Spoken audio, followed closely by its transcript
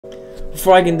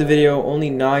Before I get into the video,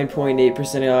 only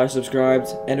 9.8% of y'all are subscribed,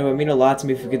 and it would mean a lot to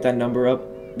me if we get that number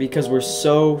up, because we're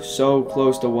so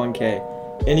close to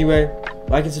 1K. Anyway,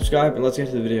 like and subscribe, and let's get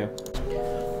to the video.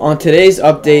 On today's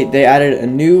update, they added a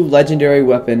new legendary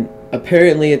weapon.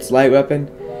 Apparently, it's light weapon.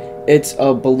 It's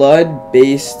a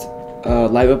blood-based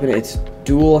light weapon. It's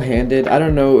dual-handed. I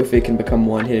don't know if it can become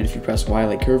one-handed if you press Y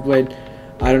like Curve Blade.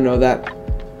 I don't know that.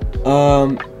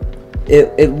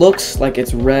 It looks like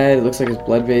it's red. It looks like it's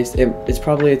blood-based. It's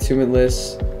probably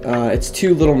attunementless. It's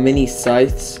two little mini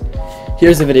scythes.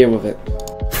 Here's a video of it.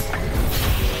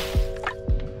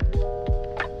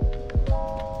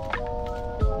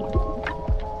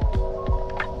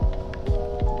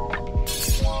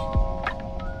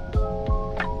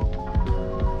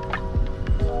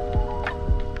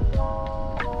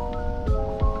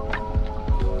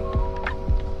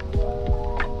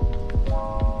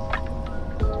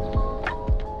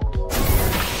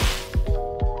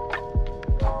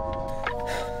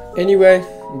 Anyway,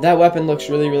 that weapon looks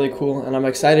really cool, and I'm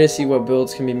excited to see what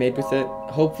builds can be made with it.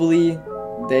 Hopefully,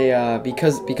 they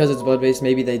because it's blood based,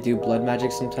 maybe they do blood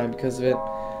magic sometime because of it.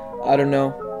 I don't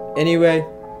know. Anyway,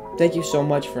 thank you so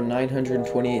much for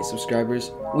 928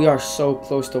 subscribers. We are so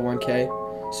close to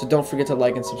 1K, so don't forget to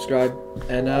like and subscribe,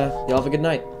 and y'all have a good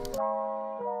night.